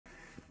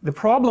The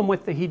problem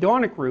with the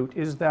hedonic route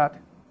is that,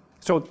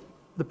 so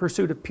the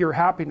pursuit of pure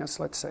happiness,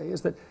 let's say,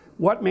 is that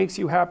what makes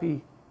you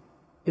happy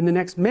in the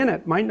next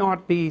minute might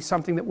not be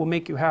something that will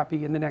make you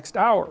happy in the next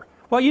hour.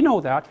 Well, you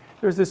know that.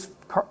 There's this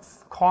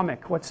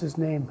comic, what's his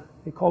name?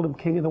 They called him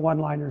King of the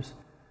One-Liners.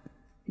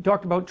 He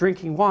talked about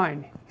drinking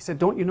wine. He said,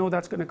 don't you know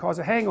that's going to cause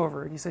a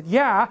hangover? And he said,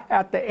 yeah,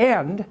 at the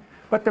end,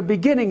 but the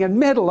beginning and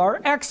middle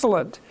are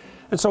excellent.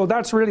 And so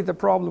that's really the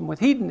problem with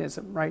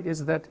hedonism, right?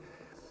 Is that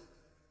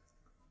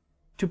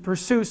to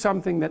pursue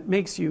something that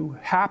makes you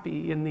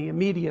happy in the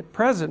immediate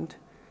present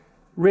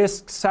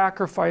risks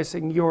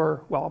sacrificing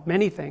your, well,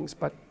 many things,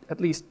 but at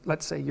least,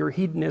 let's say, your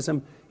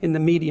hedonism in the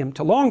medium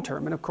to long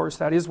term. And of course,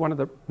 that is one of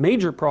the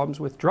major problems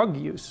with drug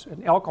use.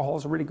 And alcohol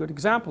is a really good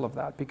example of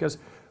that, because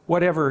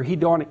whatever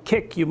hedonic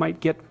kick you might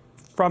get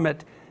from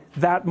it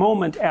that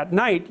moment at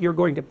night, you're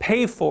going to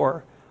pay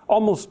for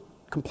almost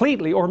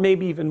completely, or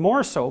maybe even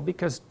more so,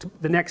 because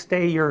the next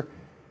day you're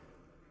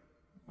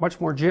much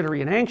more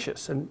jittery and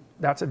anxious. And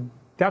that's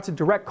a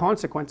direct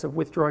consequence of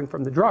withdrawing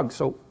from the drug.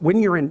 So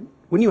when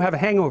you have a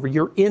hangover,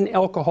 you're in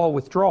alcohol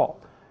withdrawal.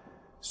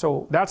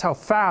 So that's how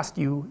fast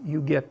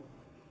you get,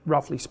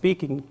 roughly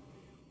speaking,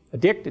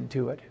 addicted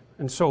to it.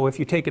 And so if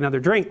you take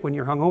another drink when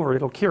you're hungover,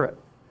 it'll cure it.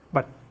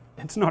 But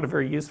it's not a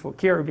very useful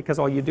cure, because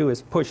all you do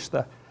is push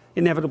the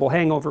inevitable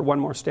hangover one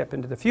more step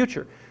into the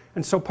future.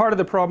 And so part of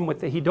the problem with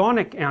the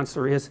hedonic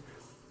answer is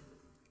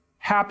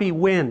happy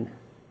when?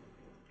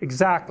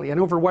 Exactly,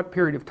 and over what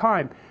period of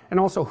time? And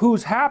also,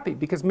 who's happy?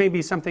 Because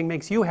maybe something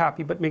makes you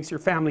happy but makes your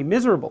family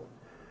miserable.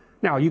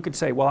 Now you could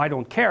say, well, I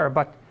don't care,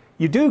 but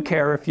you do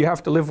care if you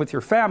have to live with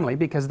your family,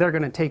 because they're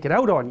going to take it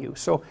out on you.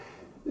 So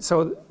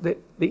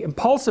the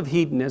impulsive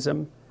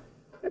hedonism,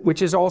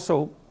 which is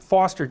also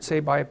fostered, say,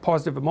 by a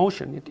positive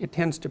emotion, it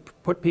tends to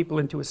put people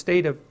into a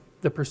state of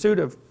the pursuit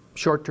of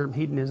short-term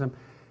hedonism.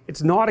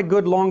 It's not a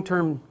good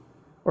long-term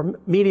or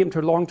medium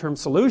to long-term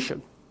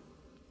solution.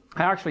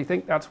 I actually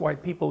think that's why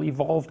people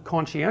evolved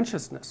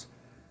conscientiousness,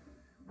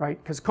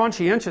 right? Because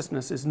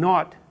conscientiousness is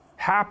not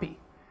happy.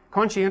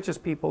 Conscientious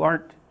people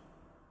aren't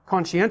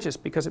conscientious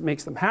because it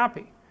makes them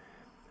happy.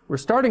 We're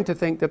starting to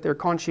think that they're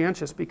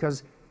conscientious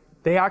because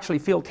they actually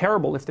feel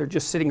terrible if they're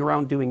just sitting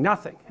around doing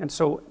nothing. And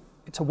so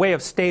it's a way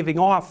of staving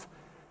off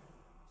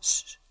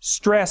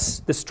stress,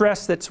 the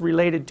stress that's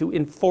related to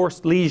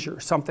enforced leisure,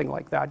 something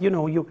like that. You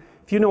know,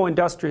 if you know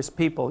industrious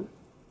people,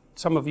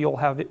 some of you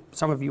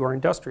are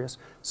industrious,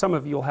 some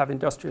of you will have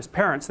industrious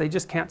parents. They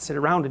just can't sit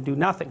around and do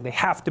nothing. They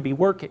have to be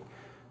working.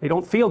 They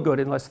don't feel good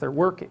unless they're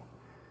working.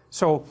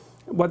 So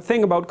one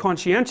thing about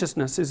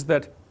conscientiousness is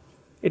that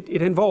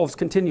it involves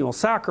continual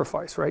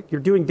sacrifice, right?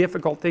 You're doing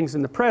difficult things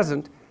in the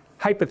present,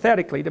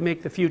 hypothetically, to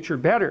make the future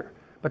better.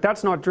 But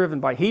that's not driven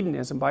by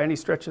hedonism by any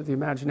stretch of the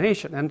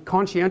imagination. And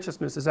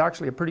conscientiousness is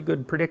actually a pretty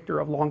good predictor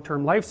of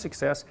long-term life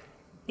success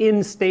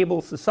in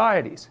stable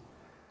societies.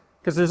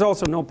 Because there's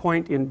also no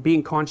point in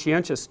being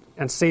conscientious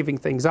and saving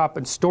things up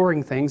and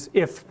storing things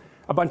if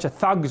a bunch of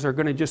thugs are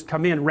going to just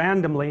come in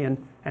randomly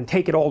and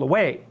take it all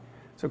away.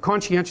 So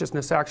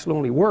conscientiousness actually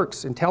only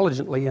works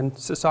intelligently in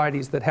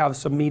societies that have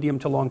some medium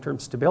to long-term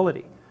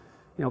stability.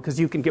 You know, because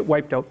you can get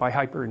wiped out by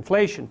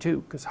hyperinflation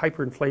too, because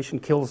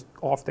hyperinflation kills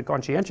off the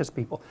conscientious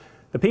people.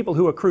 The people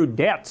who accrue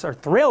debts are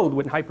thrilled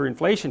when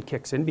hyperinflation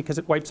kicks in because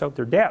it wipes out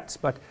their debts.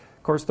 But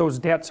of course those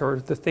debts are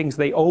the things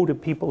they owe to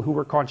people who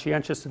were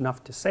conscientious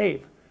enough to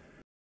save.